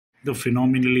the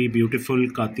phenomenally beautiful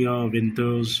Katia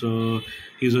Winters.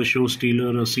 Is a show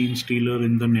stealer, a scene stealer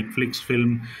in the Netflix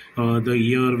film The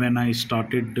Year When I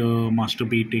Started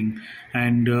Masturbating.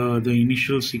 And the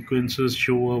initial sequences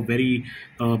show a very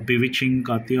bewitching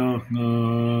Katia,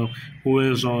 who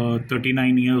is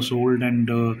 39 years old and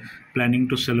planning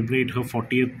to celebrate her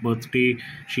 40th birthday.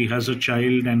 She has a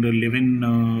child and a live-in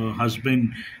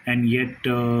husband, and yet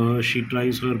she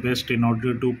tries her best in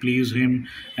order to please him,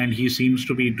 and he seems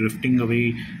to be drifting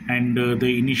away. And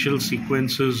the initial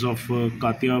sequences of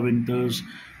Katia Winters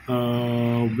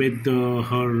with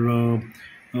her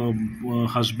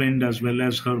husband as well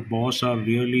as her boss are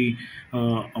really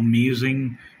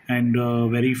amazing and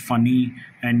very funny.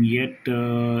 And yet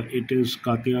it is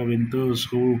Katia Winters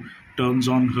who turns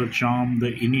on her charm.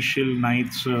 The initial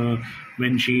nights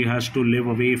when she has to live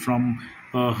away from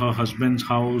her husband's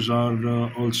house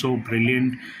are also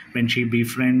brilliant, when she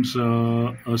befriends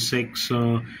a sex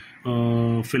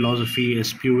philosophy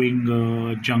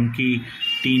espewing junkie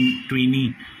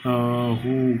tweenie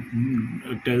who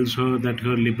tells her that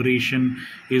her liberation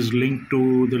is linked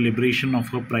to the liberation of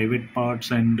her private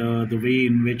parts. And the way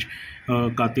in which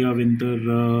Katia Winter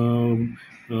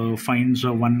finds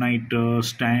a one night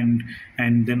stand,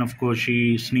 and then of course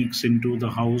she sneaks into the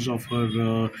house of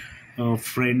her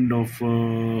friend of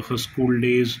her school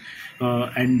days,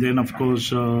 and then of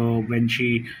course when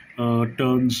she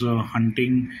turns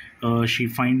hunting, she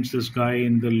finds this guy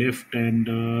in the lift,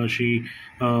 and she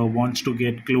wants to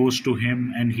get close to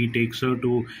him, and he takes her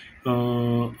to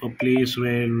a place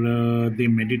where they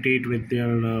meditate with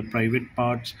their private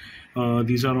parts.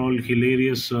 These are all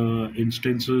hilarious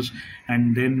instances.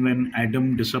 And then when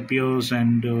Adam disappears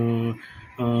and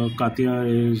Katya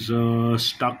is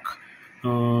stuck,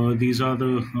 these are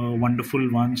the wonderful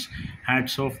ones.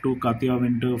 Hats off to Katia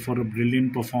Winter for a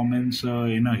brilliant performance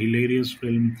in a hilarious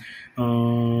film,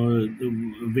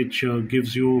 which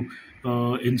gives you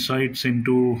insights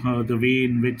into the way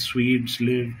in which Swedes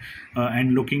live,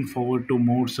 and looking forward to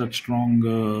more such strong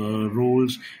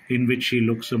roles in which she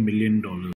looks $1 million.